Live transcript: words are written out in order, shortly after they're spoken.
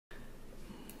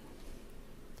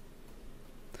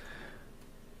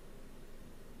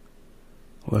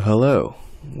Well, hello.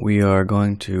 We are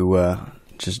going to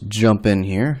just jump in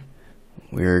here.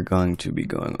 We're going to be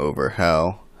going over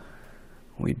how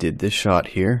we did this shot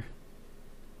here.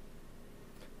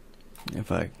 It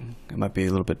might be a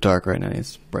little bit dark right now.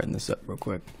 Let's brighten this up real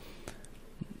quick.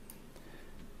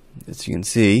 As you can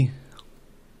see,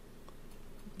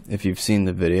 if you've seen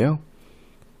the video,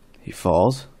 he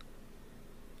falls.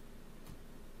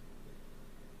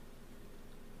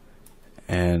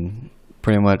 And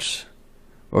pretty much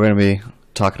we're going to be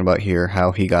talking about here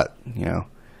how he got,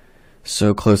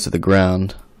 so close to the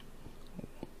ground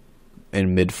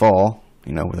in mid-fall,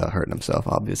 without hurting himself,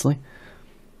 obviously.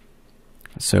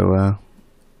 So,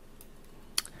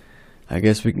 I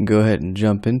guess we can go ahead and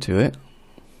jump into it.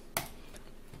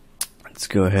 Let's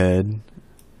go ahead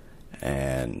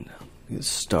and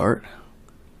start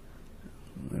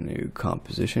a new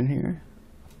composition here,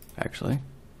 actually.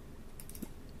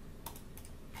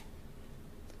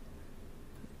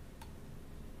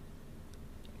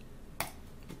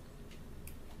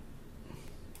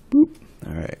 Boop.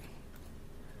 All right.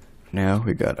 Now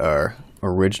we got our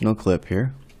original clip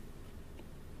here.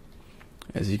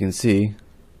 As you can see,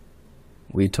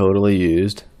 we totally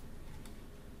used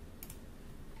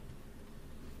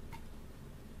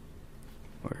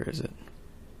where is it?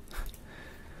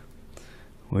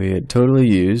 We had totally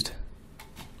used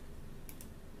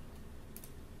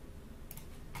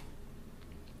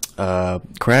a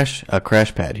crash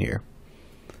pad here,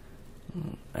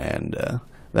 and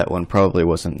that one probably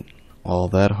wasn't all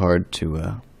that hard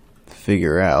to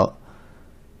figure out.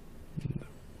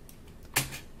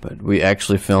 But we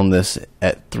actually filmed this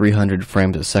at 300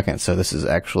 frames a second, so this is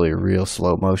actually real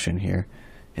slow motion here.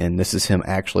 And this is him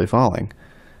actually falling.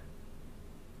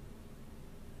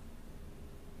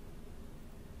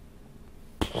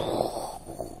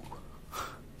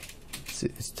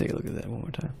 Let's take a look at that one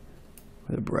more time.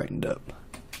 With it brightened up.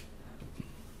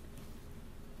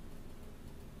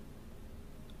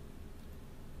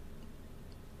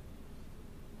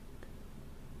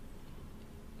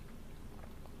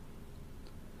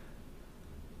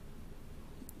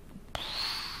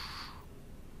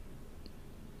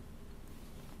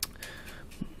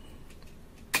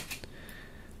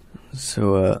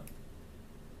 So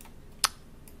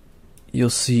you'll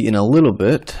see in a little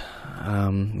bit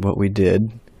what we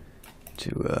did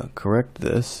to correct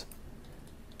this,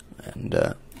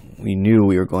 and we knew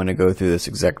we were going to go through this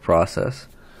exact process.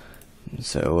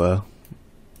 So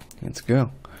let's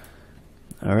go.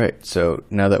 Alright, so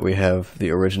now that we have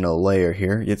the original layer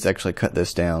here, let's actually cut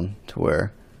this down to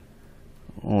where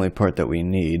only part that we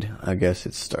need, I guess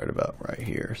it's start about right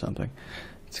here or something.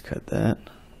 Let's cut that.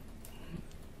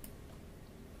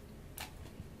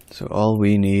 So all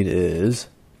we need is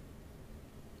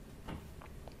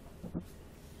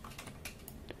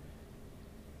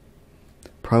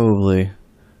probably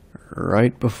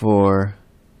right before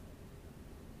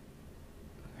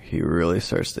he really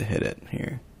starts to hit it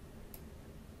here.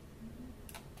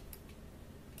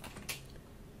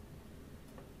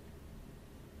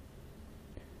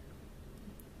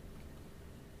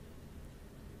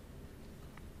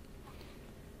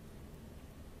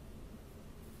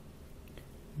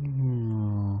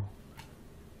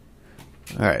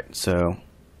 Alright, so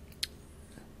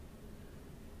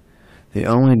the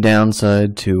only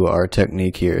downside to our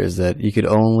technique here is that you could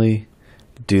only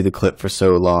do the clip for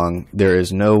so long. There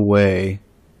is no way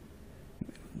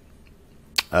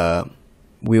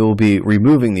we will be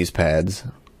removing these pads,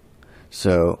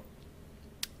 so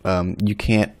you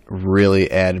can't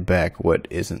really add back what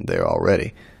isn't there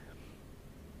already.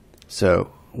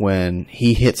 So when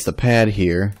he hits the pad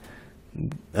here,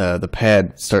 the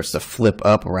pad starts to flip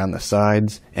up around the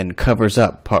sides and covers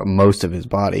up most of his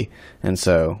body, and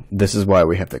so this is why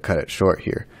we have to cut it short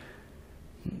here.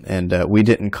 And we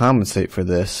didn't compensate for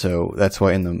this, so that's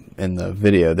why in the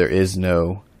video there is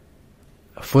no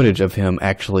footage of him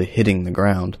actually hitting the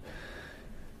ground.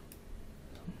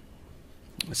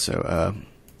 So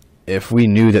if we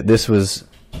knew that this was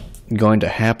going to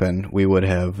happen, we would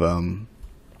have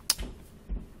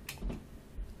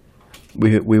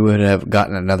we would have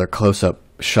gotten another close-up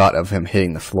shot of him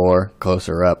hitting the floor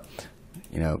closer up,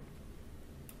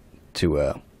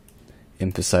 to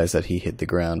emphasize that he hit the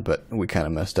ground, but we kind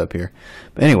of messed up here.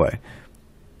 But anyway,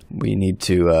 we need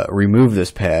to remove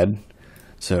this pad.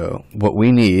 So what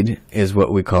we need is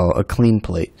what we call a clean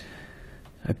plate.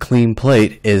 A clean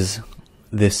plate is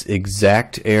this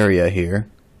exact area here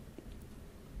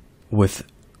with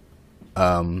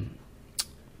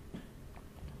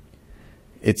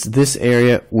it's this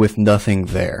area with nothing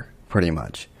there, pretty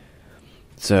much.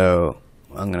 So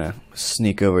I'm going to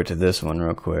sneak over to this one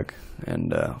real quick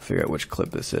and figure out which clip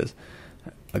this is.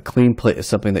 a clean plate is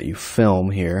something that you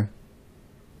film here.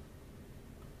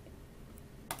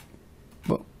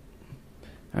 Whoa.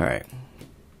 All right.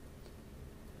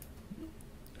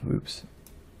 Oops.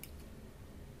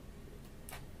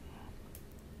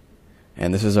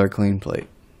 And this is our clean plate.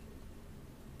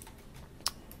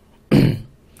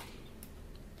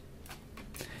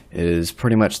 It is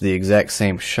pretty much the exact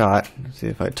same shot. Let's see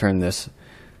if I turn this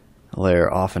layer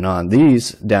off and on.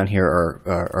 These down here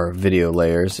are video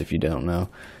layers, if you don't know.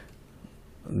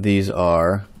 These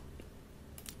are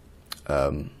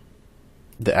the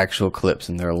actual clips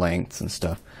and their lengths and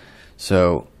stuff.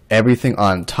 So everything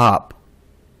on top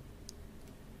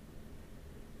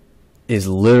is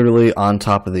literally on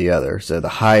top of the other. So the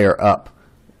higher up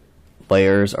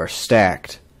layers are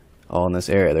stacked all in this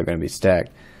area. They're going to be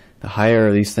stacked. The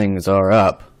higher these things are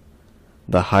up,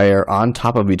 the higher on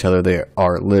top of each other they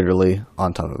are, literally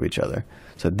on top of each other.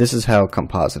 So this is how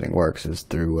compositing works, is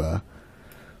through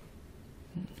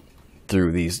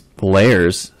these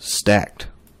layers stacked.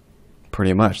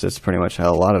 Pretty much. That's pretty much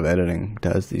how a lot of editing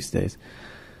does these days.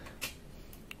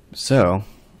 So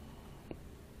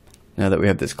now that we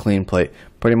have this clean plate,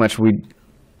 pretty much we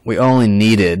only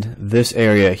needed this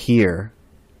area here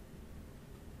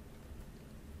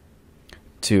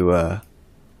to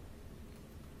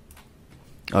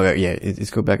okay, yeah,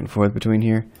 let's go back and forth between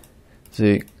here.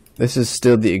 See, this is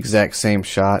still the exact same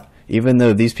shot, even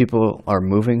though these people are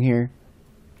moving here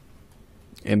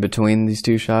in between these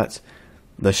two shots.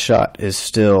 The shot is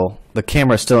still, the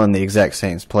camera's still in the exact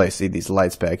same place. See, these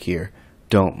lights back here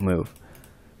don't move,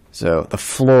 so the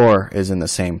floor is in the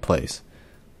same place.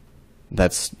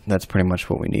 That's pretty much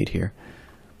what we need here.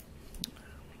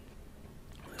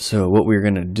 So what we're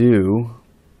gonna do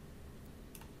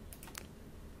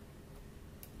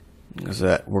is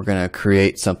that we're going to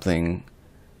create something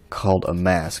called a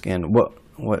mask. And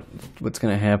what's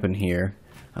going to happen here,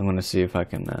 I'm going to see if I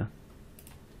can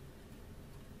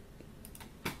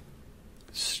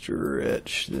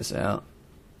stretch this out.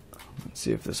 Let's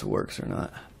see if this works or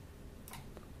not,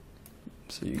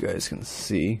 so you guys can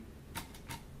see.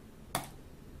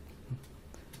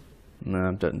 No,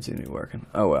 it doesn't seem to be working.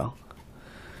 Oh well.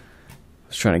 I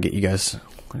was trying to get you guys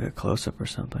like a close-up or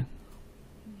something.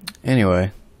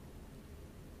 Anyway,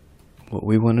 what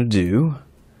we want to do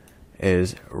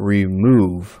is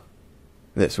remove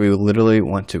this. We literally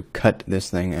want to cut this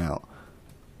thing out.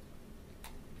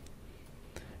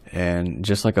 And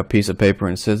just like a piece of paper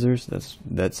and scissors,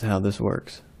 that's how this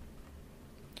works.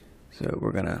 So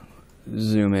we're gonna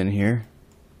zoom in here.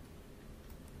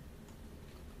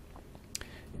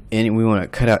 And we want to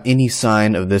cut out any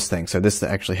sign of this thing. So this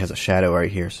actually has a shadow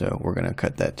right here, so we're gonna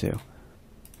cut that too.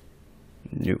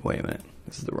 Wait a minute,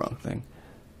 this is the wrong thing.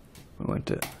 We want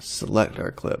to select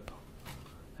our clip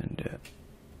and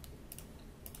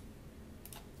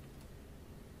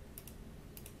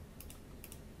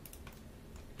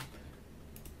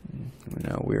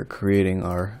now we're creating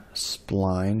our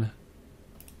spline,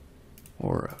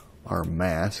 or our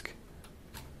mask.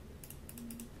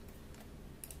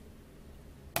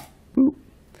 Boop.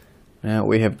 Now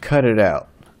we have cut it out.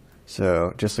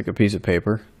 So just like a piece of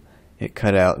paper, it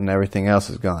cut out and everything else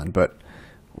is gone. But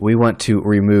we want to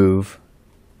remove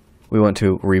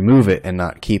it and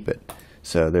not keep it.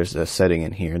 So there's a setting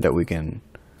in here that we can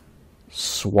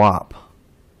swap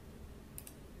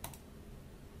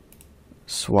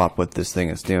what this thing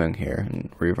is doing here and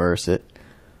reverse it.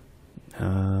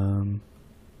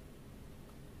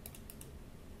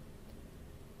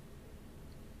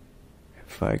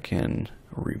 If I can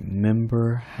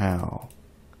remember how.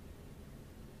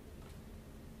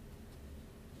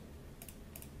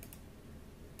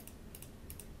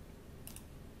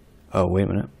 Oh, wait a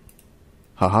minute.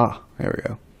 Haha, there we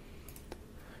go.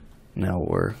 Now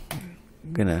we're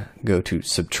gonna go to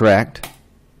subtract,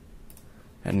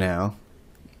 and now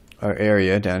our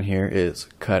area down here is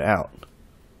cut out.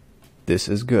 This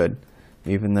is good.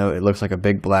 Even though it looks like a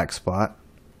big black spot,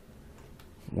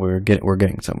 we're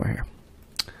getting somewhere here.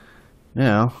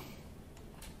 Now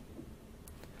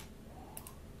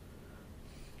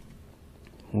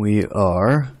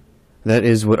that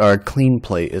is what our clean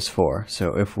plate is for.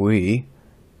 So if we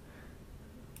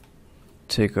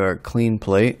take our clean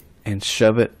plate and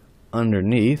shove it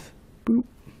underneath, boop,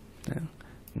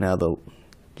 now the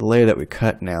layer that we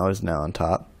cut now is now on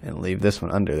top, and leave this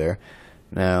one under there.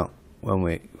 Now when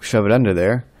we shove it under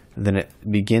there, then it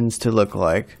begins to look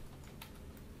like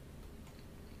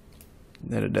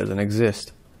that it doesn't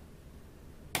exist.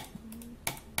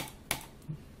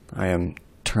 I am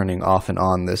turning off and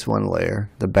on this one layer,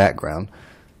 the background.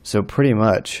 So pretty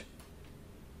much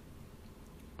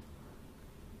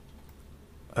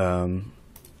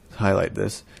highlight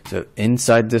this. So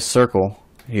inside this circle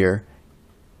here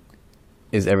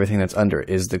is everything that's under it,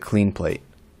 is the clean plate.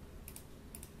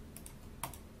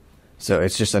 So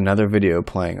it's just another video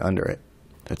playing under it.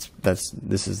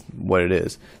 This is what it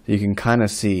is. So you can kind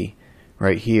of see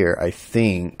right here, I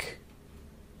think,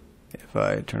 if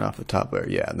I turn off the top layer,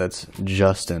 yeah, that's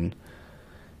Justin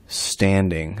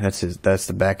standing. That's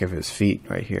the back of his feet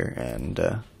right here,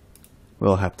 and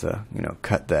we'll have to, you know,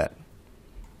 cut that.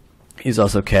 He's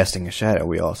also casting a shadow.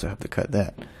 We also have to cut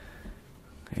that.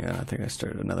 Yeah, I think I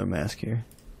started another mask here.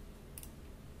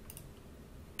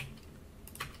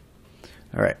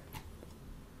 All right.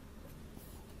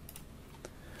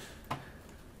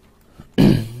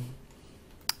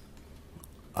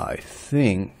 I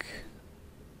think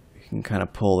we can kind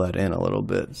of pull that in a little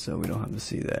bit so we don't have to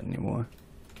see that anymore.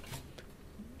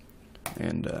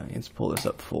 And let's pull this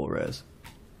up full res.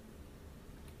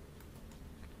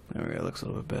 There we go, looks a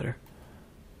little bit better.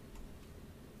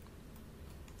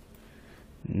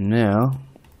 Now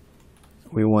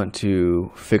we want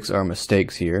to fix our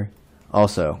mistakes here.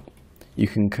 Also, you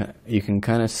can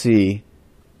kind of see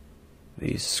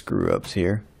these screw ups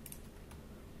here.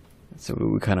 So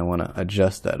we kind of want to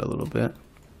adjust that a little bit.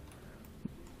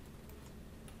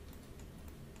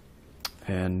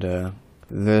 And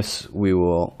this we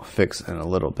will fix in a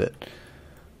little bit.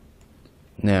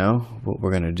 Now, what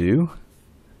we're going to do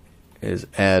is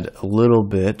add a little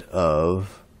bit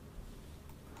of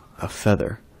a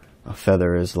feather. A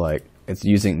feather is like, it's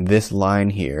using this line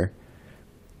here.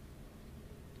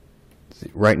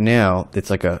 See, right now, it's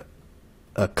like a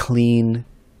clean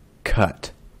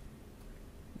cut.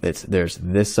 There's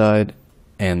this side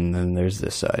and then there's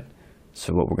this side.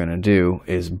 So what we're going to do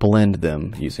is blend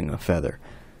them using a feather.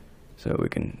 So we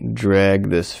can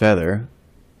drag this feather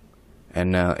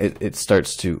and now it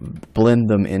starts to blend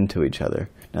them into each other.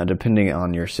 Now depending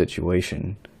on your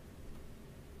situation,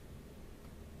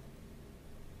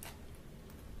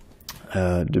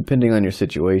 I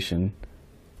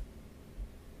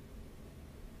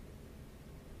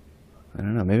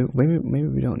don't know, maybe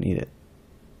we don't need it.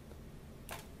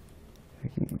 I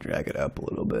can drag it up a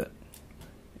little bit.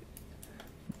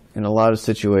 In a lot of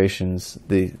situations,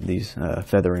 these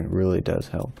feathering really does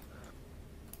help.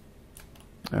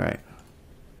 Alright.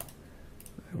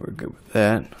 We're good with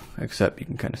that, except you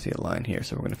can kind of see a line here,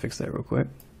 so we're going to fix that real quick.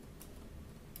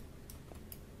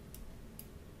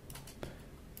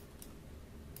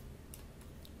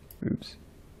 Oops.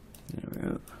 There we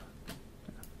go.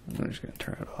 I'm just going to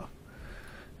turn it off.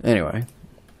 Anyway,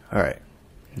 alright.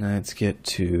 Now let's get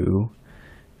to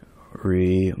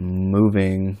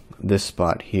removing this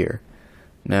spot here.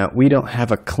 Now we don't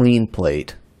have a clean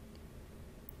plate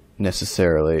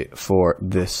necessarily for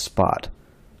this spot.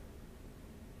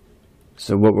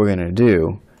 So what we're going to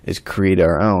do is create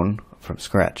our own from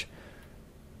scratch.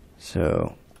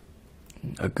 So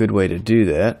a good way to do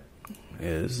that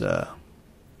is, let's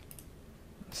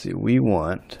see, we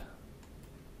want,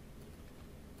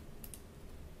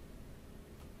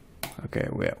 okay,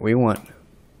 we want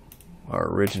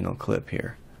our original clip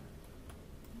here.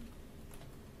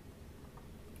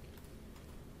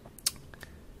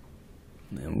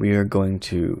 And we are going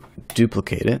to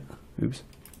duplicate it. Oops,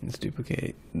 let's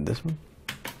duplicate this one.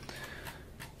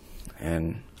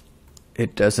 And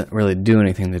it doesn't really do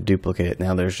anything to duplicate it.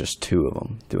 Now there's just two of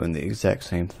them doing the exact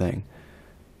same thing.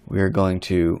 We are going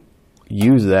to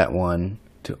use that one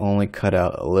to only cut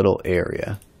out a little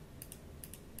area.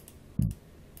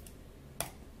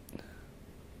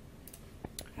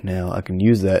 Now I can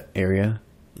use that area.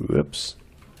 Whoops.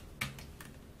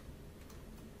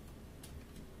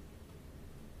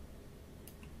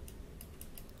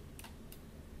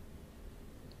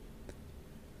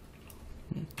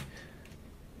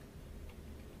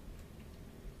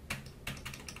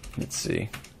 Let's see.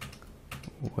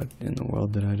 What in the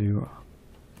world did I do wrong?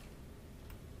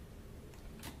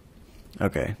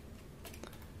 Okay.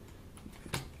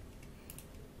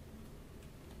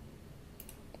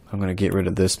 I'm going to get rid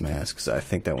of this mask because I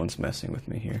think that one's messing with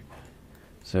me here.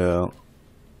 So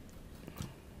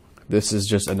this is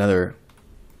just another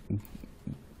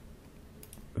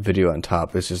video on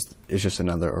top. It's just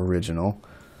another original.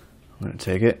 I'm going to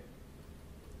take it,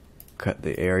 cut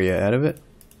the area out of it.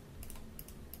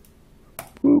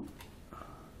 Whoop.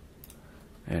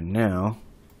 And now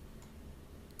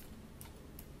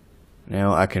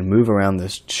I can move around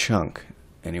this chunk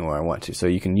anywhere I want to. So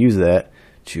you can use that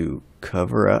to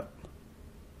cover up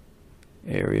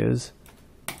areas.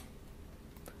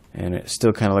 And it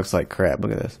still kind of looks like crap.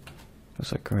 Look at this.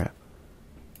 Looks like crap.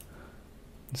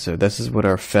 So this is what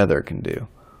our feather can do.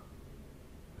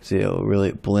 See, it'll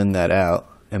really blend that out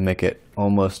and make it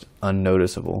almost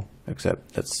unnoticeable.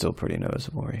 except that's still pretty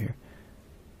noticeable right here.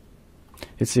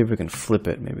 Let's see if we can flip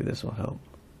it. Maybe this will help.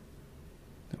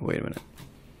 Wait a minute.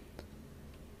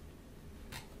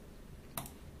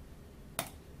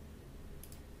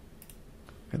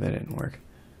 Okay, that didn't work.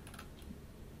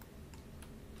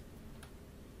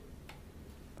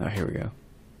 Oh, here we go.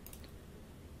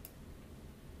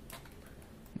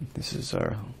 This is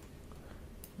our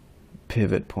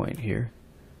pivot point here.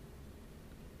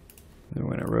 Then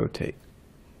we're going to rotate.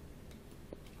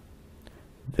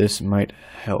 This might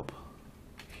help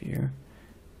here.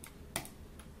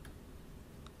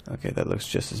 Okay, that looks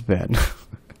just as bad.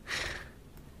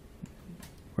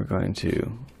 We're going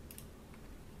to...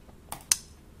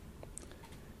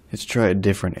 let's try a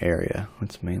different area.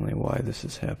 That's mainly why this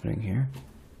is happening here.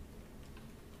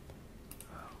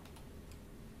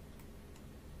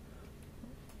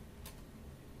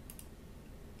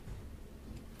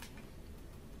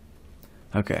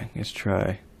 Okay, let's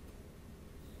try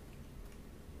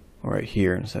right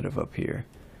here instead of up here.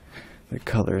 The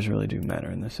colors really do matter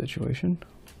in this situation.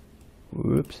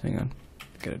 Whoops, hang on.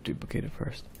 Gotta duplicate it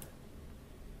first.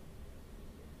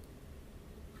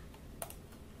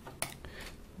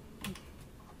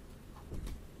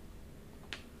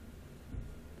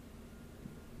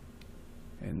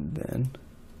 And then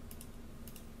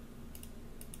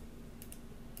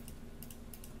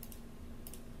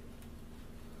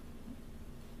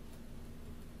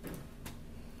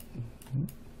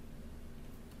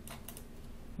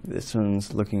this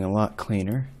one's looking a lot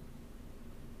cleaner.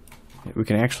 We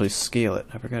can actually scale it.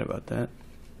 I forgot about that.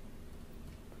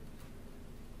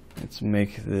 Let's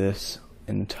make this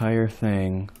entire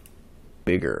thing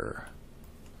bigger.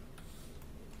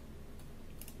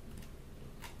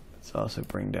 Let's also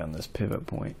bring down this pivot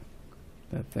point.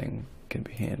 That thing can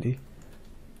be handy.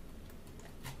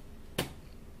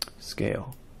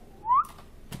 Scale.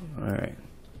 Alright.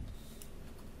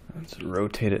 Let's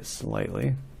rotate it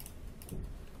slightly.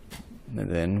 And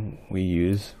then we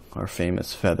use our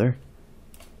famous feather.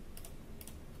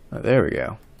 Oh, there we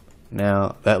go.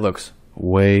 Now that looks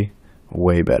way,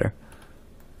 way better.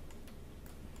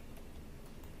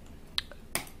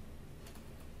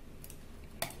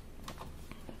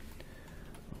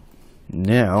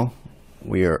 Now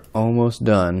we are almost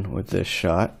done with this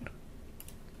shot.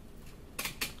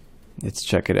 Let's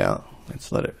check it out.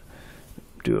 Let's let it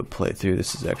do a playthrough.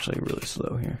 This is actually really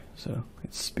slow here, so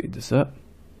let's speed this up.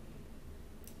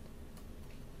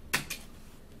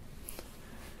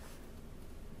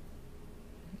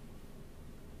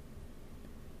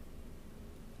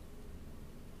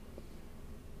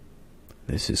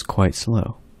 This is quite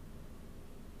slow.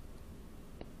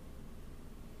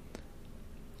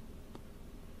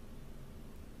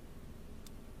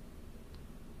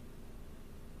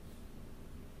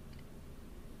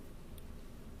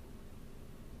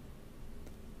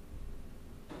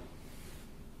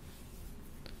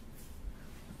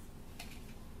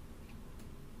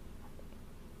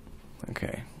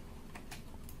 Okay.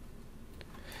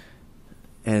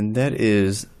 And that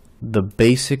is the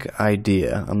basic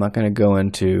idea. I'm not going to go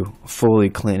into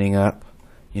fully cleaning up,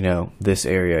 this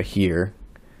area here.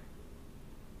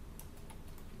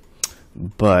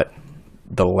 But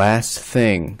the last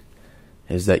thing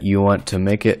is that you want to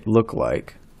make it look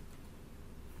like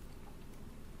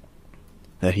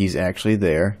that he's actually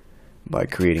there by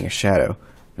creating a shadow.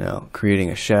 Now,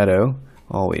 creating a shadow,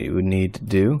 all we would need to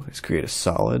do is create a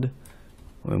solid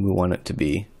when we want it to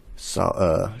be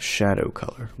shadow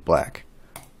color, black.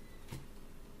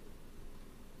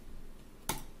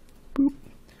 Boop.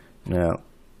 Now,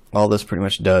 all this pretty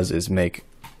much does is make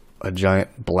a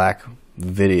giant black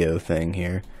video thing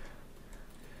here.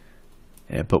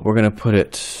 Yeah, but we're going to put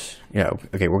it,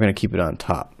 okay, we're going to keep it on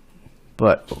top.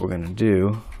 But what we're going to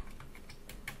do,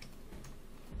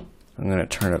 I'm going to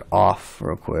turn it off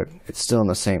real quick. It's still in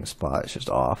the same spot, it's just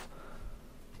off.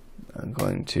 I'm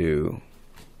going to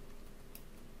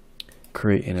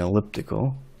create an ellipse,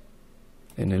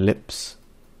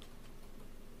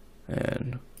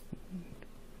 and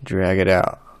drag it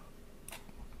out.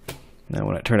 Now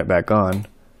when I turn it back on,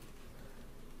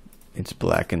 it's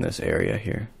black in this area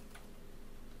here.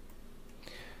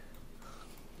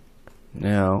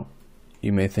 Now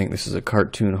you may think this is a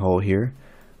cartoon hole here,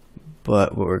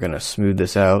 but we're going to smooth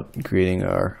this out, creating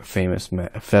our famous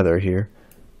feather here.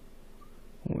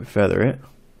 When we feather it,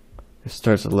 it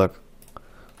starts to look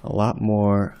a lot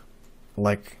more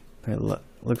like, it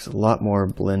looks a lot more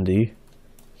blendy.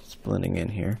 It's blending in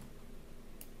here.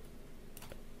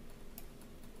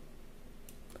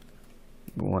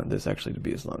 We want this actually to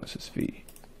be as long as his feet.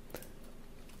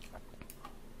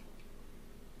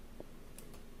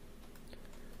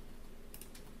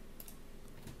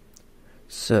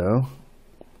 So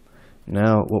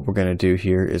now what we're going to do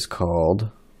here is called,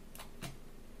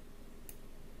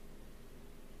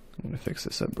 I'm going to fix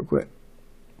this up real quick.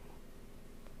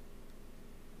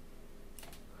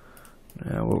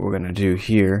 Now what we're going to do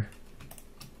here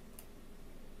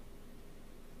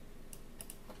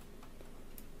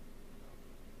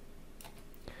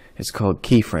is called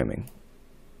keyframing.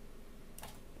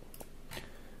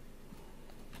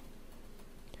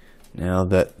 Now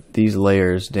that these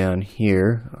layers down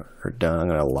here are done, I'm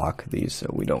going to lock these so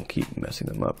we don't keep messing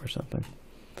them up or something.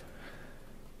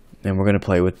 And we're going to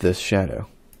play with this shadow.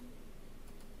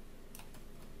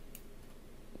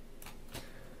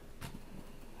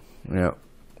 Now,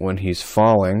 when he's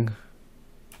falling,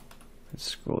 let's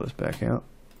scroll this back out.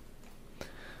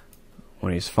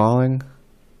 When he's falling,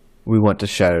 we want the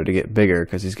shadow to get bigger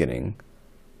because he's getting,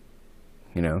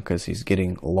 because he's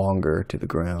getting longer to the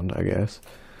ground, I guess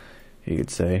you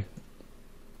could say.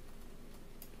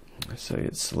 So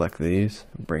you'd select these,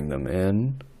 bring them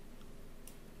in.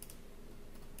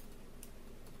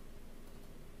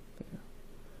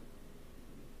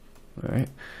 All right.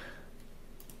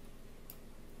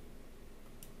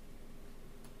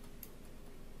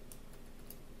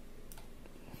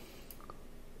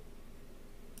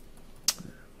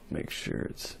 Make sure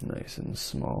it's nice and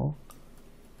small.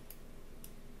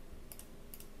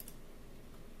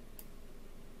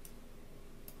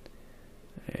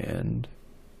 And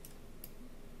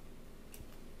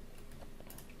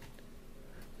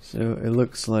so it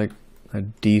looks like a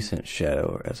decent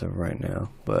shadow as of right now,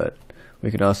 but we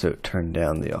can also turn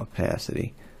down the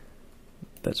opacity.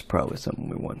 That's probably something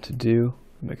we want to do,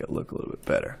 make it look a little bit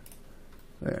better.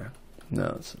 There,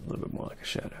 now it's a little bit more like a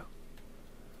shadow.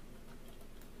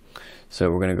 So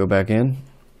we're going to go back in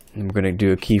and we're going to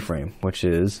do a keyframe, which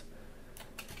is,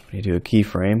 when you do a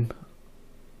keyframe,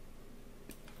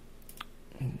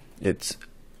 it's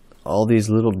all these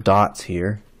little dots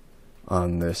here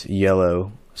on this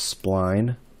yellow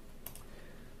spline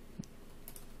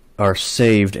are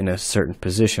saved in a certain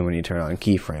position when you turn on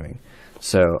keyframing.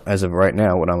 So as of right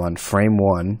now, when I'm on frame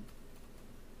 1, I'm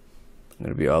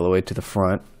going to be all the way to the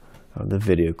front of the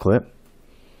video clip.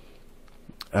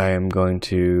 I am going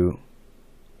to,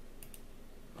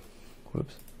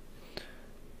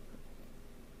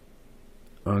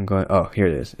 oh, here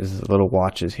it is. This is little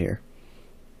watches here.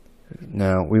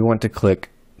 Now we want to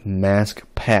click mask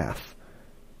path.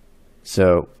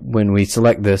 So when we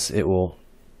select this, it will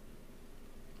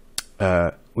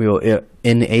we will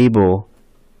enable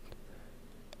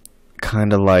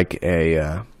kind of like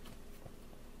a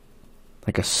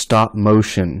stop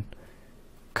motion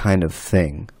kind of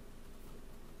thing.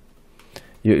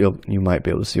 You might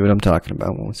be able to see what I'm talking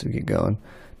about once we get going.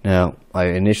 Now I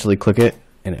initially click it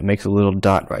and it makes a little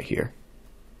dot right here.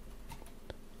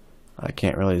 I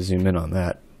can't really zoom in on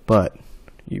that, but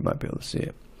you might be able to see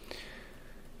it.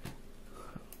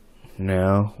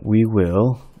 Now we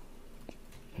will,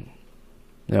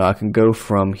 now I can go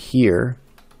from here,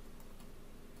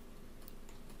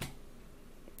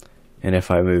 and if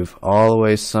I move all the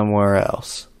way somewhere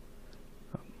else,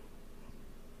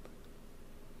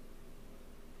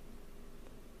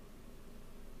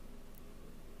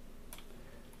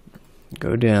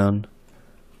 go down,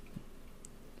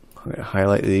 I'm going to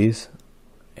highlight these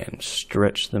and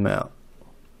stretch them out.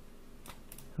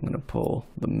 I'm going to pull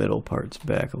the middle parts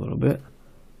back a little bit.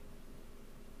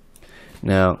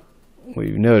 Now, what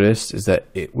you've noticed is that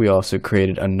we also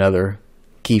created another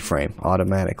keyframe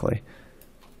automatically.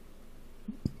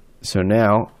 So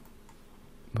now,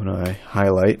 when I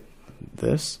highlight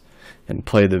this and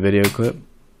play the video clip,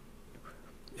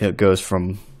 it goes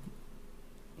from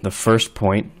the first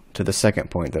point to the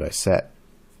second point that I set.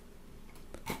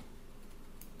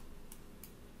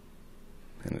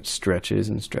 And it stretches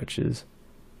and stretches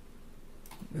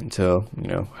until,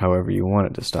 however you want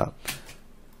it to stop.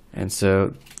 And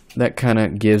so that kind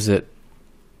of gives it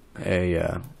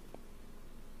a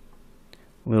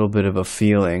little bit of a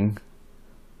feeling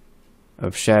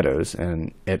of shadows,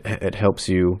 and it helps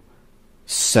you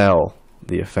sell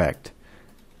the effect.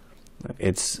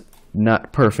 It's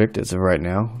not perfect as of right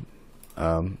now.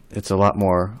 It's a lot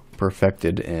more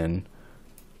perfected in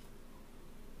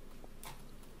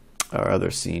our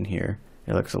other scene here.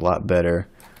 It looks a lot better.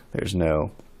 There's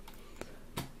no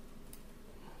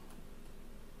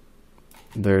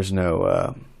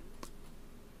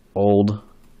old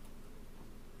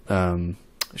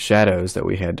shadows that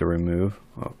we had to remove.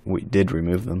 Well, we did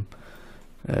remove them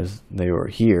as they were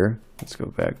here. Let's go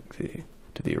back to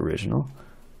the original,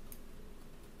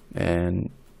 and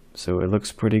so it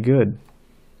looks pretty good.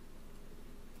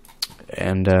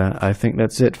 And I think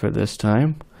that's it for this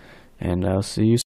time, and I'll see you soon.